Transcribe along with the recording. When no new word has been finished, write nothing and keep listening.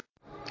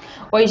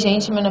Oi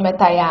gente, meu nome é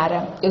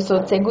Tayara, eu sou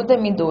do segundo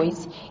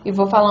M2 e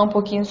vou falar um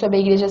pouquinho sobre a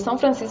Igreja São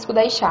Francisco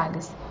das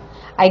Chagas.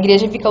 A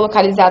igreja fica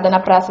localizada na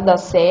Praça da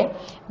Sé,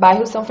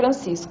 Bairro São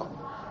Francisco.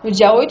 No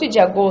dia 8 de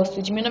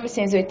agosto de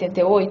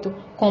 1988,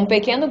 com um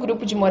pequeno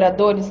grupo de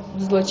moradores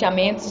dos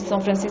loteamentos de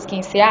São Francisco e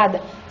Enseada,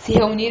 se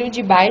reuniram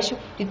debaixo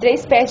de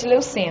 3 pés de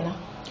leucena.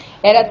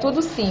 Era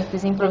tudo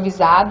simples,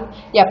 improvisado,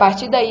 e a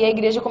partir daí a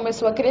igreja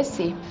começou a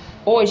crescer.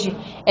 Hoje,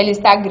 ela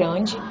está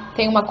grande,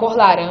 tem uma cor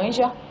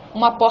laranja,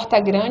 uma porta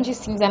grande e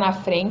cinza na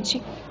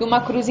frente e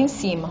uma cruz em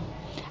cima.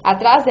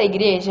 Atrás da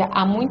igreja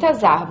há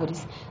muitas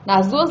árvores.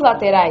 Nas 2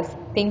 laterais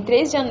tem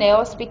 3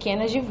 janelas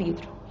pequenas de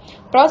vidro.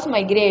 Próximo à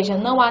igreja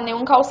não há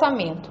nenhum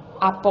calçamento.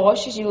 Há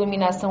postes de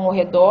iluminação ao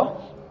redor.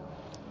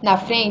 Na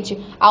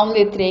frente há um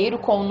letreiro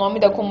com o nome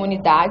da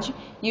comunidade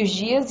e os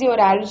dias e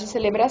horários de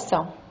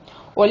celebração.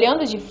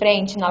 Olhando de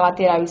frente, na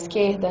lateral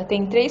esquerda,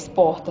 tem 3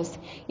 portas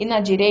e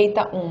na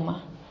direita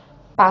uma.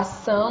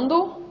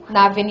 Passando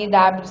na Avenida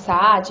ABDO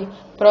SAAD,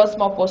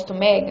 próximo ao posto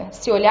Mega,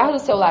 se olhar do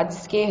seu lado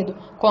esquerdo,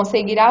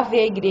 conseguirá ver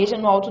a igreja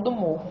no alto do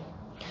morro.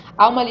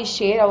 Há uma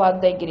lixeira ao lado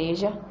da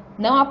igreja,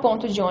 não há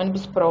ponto de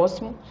ônibus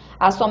próximo,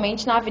 há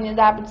somente na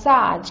Avenida ABDO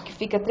SAAD, que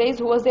fica 3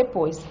 ruas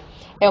depois.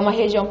 É uma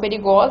região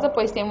perigosa,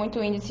 pois tem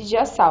muito índice de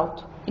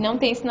assalto e não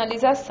tem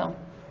sinalização.